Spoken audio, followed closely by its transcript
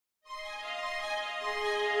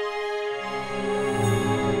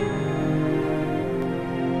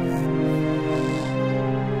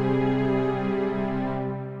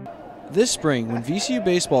This spring, when VCU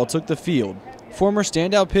baseball took the field, former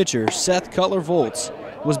standout pitcher Seth Cutler Voltz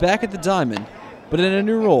was back at the Diamond, but in a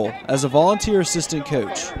new role as a volunteer assistant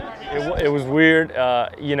coach. It was weird,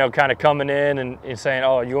 you know, kind of coming in and saying,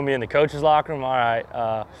 "Oh, you want me in the coach's locker room? All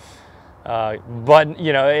right." But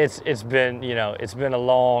you know, it's been a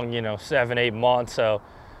long 7-8 months. So,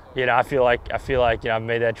 you know, I feel like I've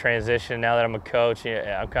made that transition. Now that I'm a coach,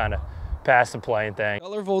 I'm kind of past the playing thing.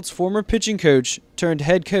 Cutler Voltz's former pitching coach turned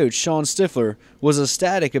head coach Sean Stifler was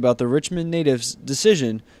ecstatic about the Richmond natives'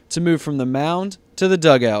 decision to move from the mound to the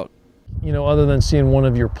dugout. You know, other than seeing one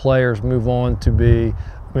of your players move on to be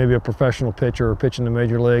maybe a professional pitcher or pitch in the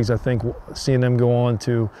major leagues, I think seeing them go on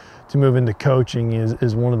to move into coaching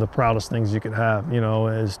is one of the proudest things you could have, you know,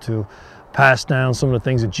 is to pass down some of the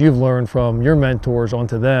things that you've learned from your mentors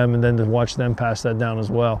onto them, and then to watch them pass that down as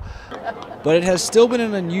well. But it has still been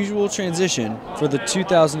an unusual transition for the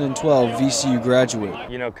 2012 VCU graduate.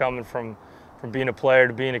 You know, coming from being a player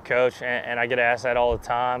to being a coach, and I get asked that all the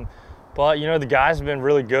time. But, you know, the guys have been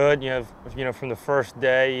really good, you know, from the first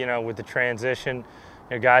day, you know, with the transition,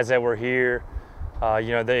 you know, guys that were here,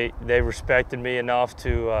 you know, they respected me enough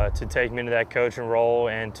to take me into that coaching role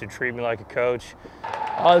and to treat me like a coach.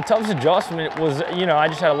 The toughest adjustment was, you know, I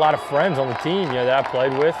just had a lot of friends on the team, you know, that I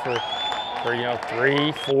played with for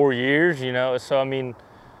 3-4 years, you know. So, I mean,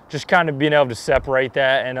 just kind of being able to separate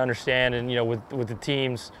that and understand, and, you know, with the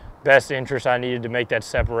team's best interest, I needed to make that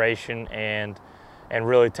separation and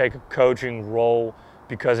really take a coaching role,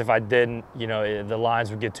 because if I didn't, you know, the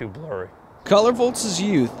lines would get too blurry. Cutler Voltz's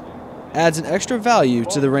youth adds an extra value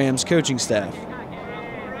to the Rams coaching staff.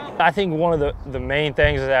 I think one of the main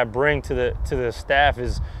things that I bring to the staff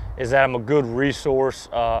is that I'm a good resource,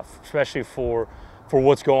 especially for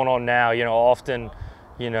what's going on now. You know, often,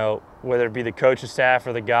 you know, whether it be the coaching staff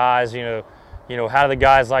or the guys, you know, how do the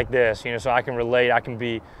guys like this? You know, so I can relate. I can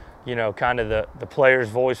be, you know, kind of the player's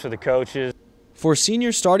voice for the coaches. For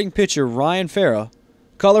senior starting pitcher Ryan Farah,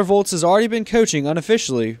 Cutler Voltz has already been coaching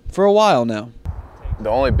unofficially for a while now. The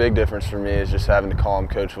only big difference for me is just having to call him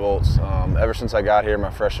Coach Voltz. Ever since I got here my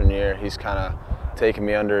freshman year, he's kind of taken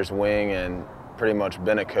me under his wing and pretty much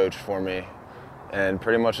been a coach for me, and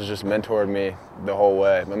pretty much has just mentored me the whole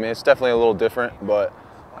way. I mean, it's definitely a little different, but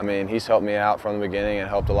I mean, he's helped me out from the beginning and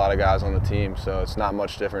helped a lot of guys on the team, so it's not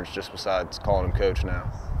much difference just besides calling him coach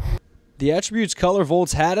now. The attributes Cutler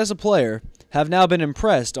Voltz had as a player have now been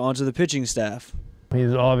impressed onto the pitching staff. He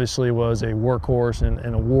obviously was a workhorse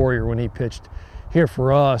and a warrior when he pitched here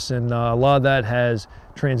for us, and a lot of that has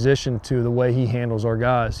transitioned to the way he handles our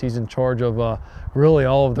guys. He's in charge of really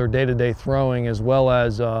all of their day-to-day throwing, as well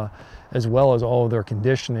as all of their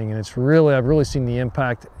conditioning, and I've really seen the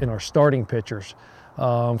impact in our starting pitchers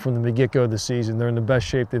from the get-go of the season. They're in the best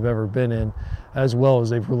shape they've ever been in, as well as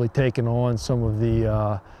they've really taken on some of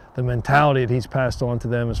the mentality that he's passed on to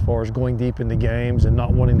them as far as going deep into games and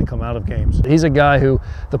not wanting to come out of games. He's a guy who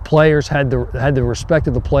the players had the respect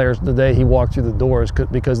of the players the day he walked through the doors,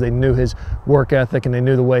 because they knew his work ethic and they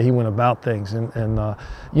knew the way he went about things. And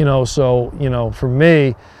you know, so, you know, for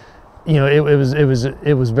me, you know,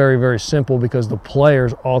 it was very, very simple, because the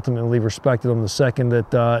players ultimately respected him the second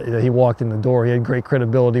that he walked in the door. He had great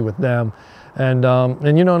credibility with them. And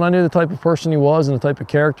you know, and I knew the type of person he was, and the type of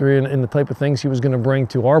character and the type of things he was going to bring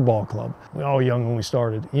to our ball club. We were all young when we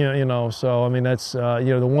started, you know. So I mean, that's you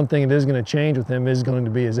know, the one thing that is going to change with him is going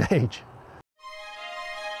to be his age.